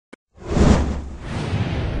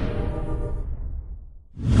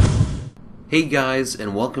Hey guys,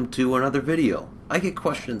 and welcome to another video. I get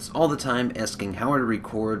questions all the time asking how to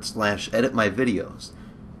record / edit my videos.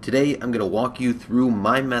 Today I'm going to walk you through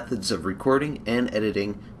my methods of recording and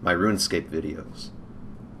editing my Runescape videos.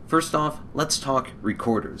 First off, let's talk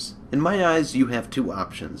recorders. In my eyes you have two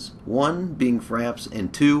options, one being Fraps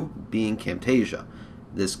and two being Camtasia.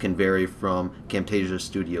 This can vary from Camtasia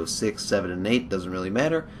Studio 6, 7, and 8, doesn't really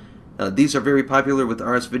matter. These are very popular with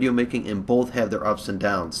RS video making and both have their ups and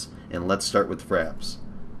downs. And let's start with Fraps.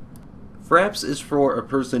 Fraps is for a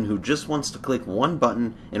person who just wants to click one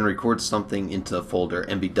button and record something into a folder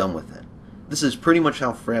and be done with it. This is pretty much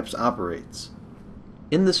how Fraps operates.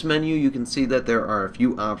 In this menu you can see that there are a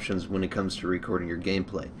few options when it comes to recording your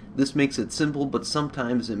gameplay. This makes it simple, but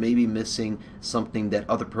sometimes it may be missing something that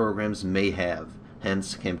other programs may have,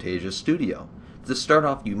 hence Camtasia Studio. To start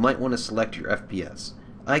off, you might want to select your FPS.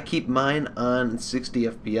 I keep mine on 60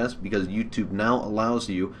 FPS because YouTube now allows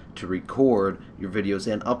you to record your videos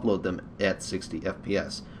and upload them at 60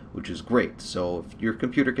 FPS, which is great. So if your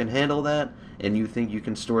computer can handle that and you think you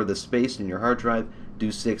can store the space in your hard drive,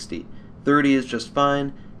 do 60. 30 is just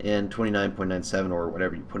fine, and 29.97 or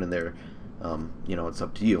whatever you put in there, it's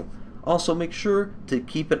up to you. Also, make sure to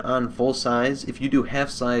keep it on full size. If you do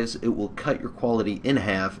half size, it will cut your quality in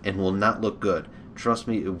half and will not look good. Trust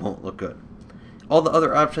me, it won't look good. All the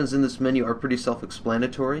other options in this menu are pretty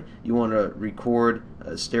self-explanatory. You want to record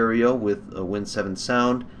stereo with a Win 7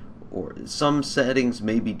 sound, or some settings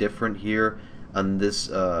may be different here on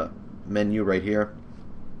this menu right here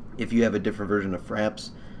if you have a different version of Fraps,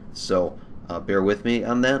 so bear with me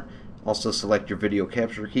on that. Also select your video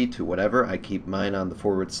capture key to whatever. I keep mine on the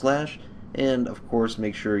 /, and of course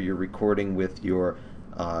make sure you're recording with your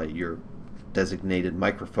designated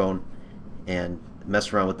microphone, and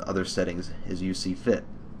mess around with the other settings as you see fit.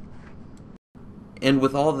 And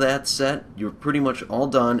with all that set, you're pretty much all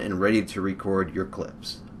done and ready to record your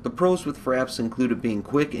clips. The pros with Fraps include it being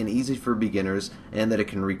quick and easy for beginners, and that it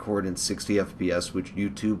can record in 60 FPS, which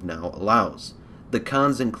YouTube now allows. The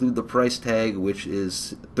cons include the price tag, which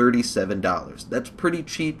is $37. That's pretty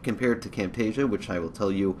cheap compared to Camtasia, which I will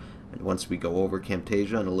tell you once we go over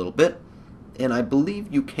Camtasia in a little bit. And I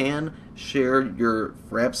believe you can share your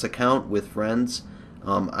Fraps account with friends.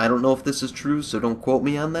 I don't know if this is true, so don't quote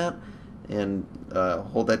me on that, and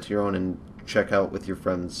hold that to your own and check out with your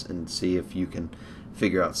friends and see if you can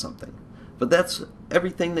figure out something. But that's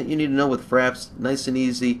everything that you need to know with Fraps. Nice and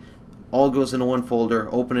easy, all goes into one folder,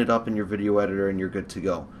 open it up in your video editor and you're good to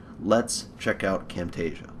go. Let's check out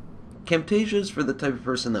Camtasia. Camtasia is for the type of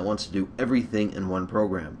person that wants to do everything in one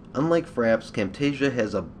program. Unlike Fraps, Camtasia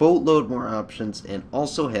has a boatload more options and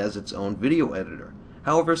also has its own video editor.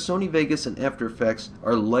 However, Sony Vegas and After Effects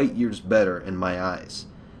are light years better in my eyes.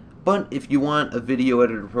 But if you want a video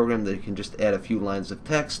editor program that can just add a few lines of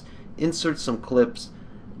text, insert some clips,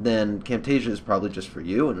 then Camtasia is probably just for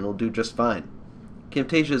you and it'll do just fine.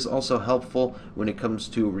 Camtasia is also helpful when it comes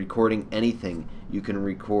to recording anything. You can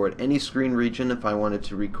record any screen region. If I wanted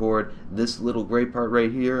to record this little gray part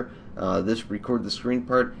right here, record the screen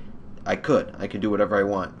part, I could do whatever I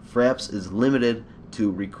want. Fraps is limited to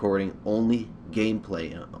recording only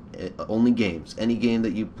gameplay, only games. Any game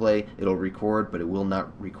that you play, it'll record, but it will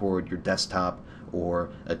not record your desktop or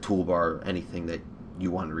a toolbar or anything that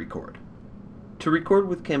you want to record. To record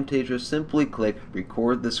with Camtasia, simply click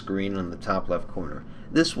Record the Screen on the top left corner.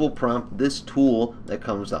 This will prompt this tool that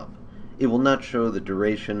comes up. It will not show the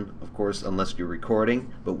duration, of course, unless you're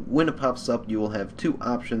recording, but when it pops up you will have two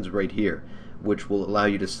options right here, which will allow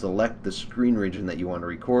you to select the screen region that you want to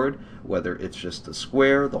record, whether it's just a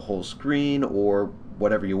square, the whole screen, or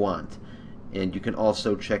whatever you want. And you can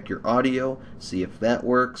also check your audio, see if that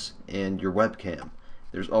works, and your webcam.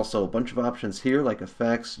 There's also a bunch of options here like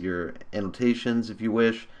effects, your annotations if you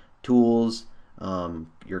wish, tools,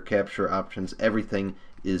 your capture options. Everything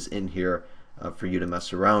is in here for you to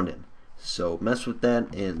mess around in. So mess with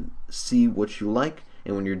that and see what you like,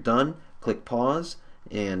 and when you're done, click pause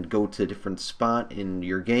and go to a different spot in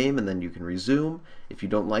your game, and then you can resume. If you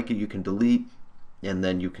don't like it, you can delete, and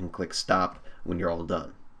then you can click stop when you're all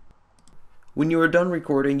done. When you are done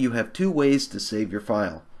recording, you have two ways to save your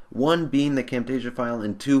file. One being the Camtasia file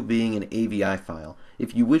and two being an AVI file.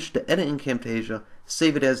 If you wish to edit in Camtasia,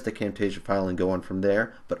 save it as the Camtasia file and go on from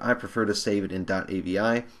there, but I prefer to save it in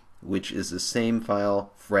 .avi, which is the same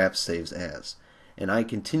file Fraps saves as. And I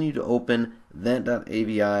continue to open that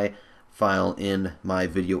 .avi file in my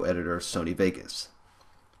video editor, Sony Vegas.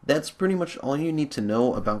 That's pretty much all you need to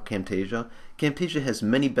know about Camtasia. Camtasia has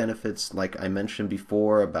many benefits, like I mentioned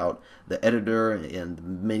before, about the editor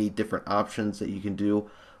and many different options that you can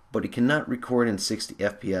do, but it cannot record in 60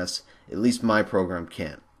 FPS. At least my program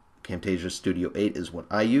can't. Camtasia Studio 8 is what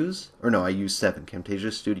I use, or no, I use 7,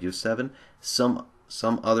 Camtasia Studio 7. Some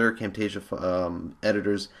other Camtasia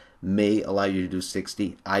editors may allow you to do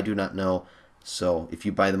 60. I do not know, so if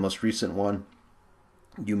you buy the most recent one,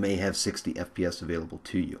 you may have 60 FPS available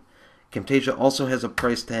to you. Camtasia also has a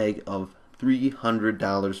price tag of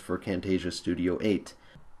 $300 for Camtasia Studio 8.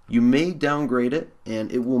 You may downgrade it, and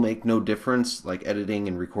it will make no difference, like editing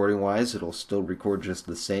and recording wise. It'll still record just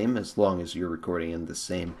the same as long as you're recording in the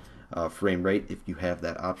same frame rate if you have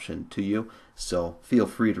that option to you. So feel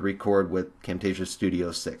free to record with Camtasia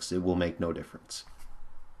Studio 6. It will make no difference.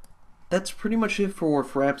 That's pretty much it for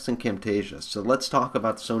Fraps and Camtasia. So let's talk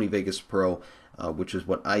about Sony Vegas Pro, which is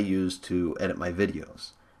what I use to edit my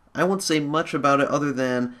videos. I won't say much about it other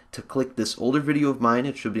than to click this older video of mine,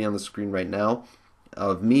 it should be on the screen right now,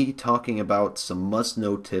 of me talking about some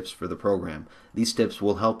must-know tips for the program. These tips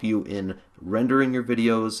will help you in rendering your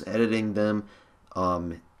videos, editing them,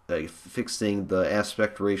 fixing the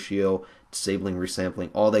aspect ratio, disabling resampling,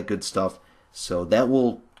 all that good stuff. So that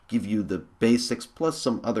will give you the basics plus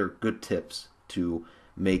some other good tips to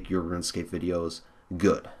make your RuneScape videos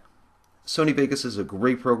good. Sony Vegas is a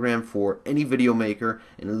great program for any video maker,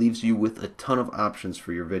 and it leaves you with a ton of options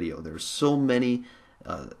for your video. There's so many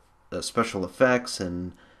special effects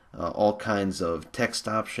and all kinds of text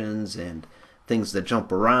options and things that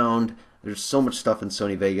jump around. There's so much stuff in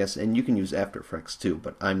Sony Vegas, and you can use After Effects too,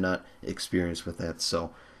 but I'm not experienced with that,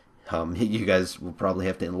 so you guys will probably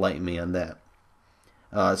have to enlighten me on that.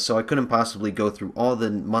 So I couldn't possibly go through all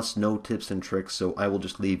the must-know tips and tricks, so I will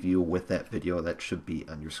just leave you with that video that should be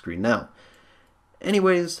on your screen now.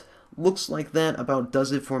 Anyways, looks like that about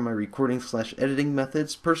does it for my recording/editing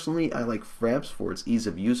methods. Personally, I like Fraps for its ease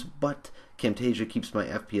of use, but Camtasia keeps my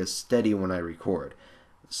FPS steady when I record.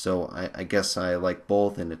 So I guess I like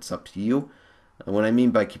both, and it's up to you. What I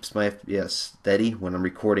mean by keeps my FPS steady, when I'm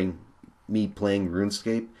recording me playing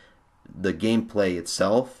RuneScape, the gameplay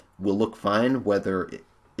itself will look fine, whether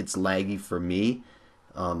it's laggy for me,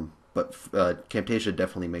 but Camtasia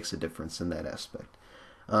definitely makes a difference in that aspect.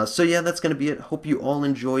 So yeah, that's going to be it. Hope you all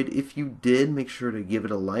enjoyed. If you did, make sure to give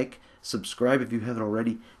it a like, subscribe if you haven't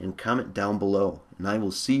already, and comment down below. And I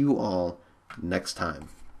will see you all next time.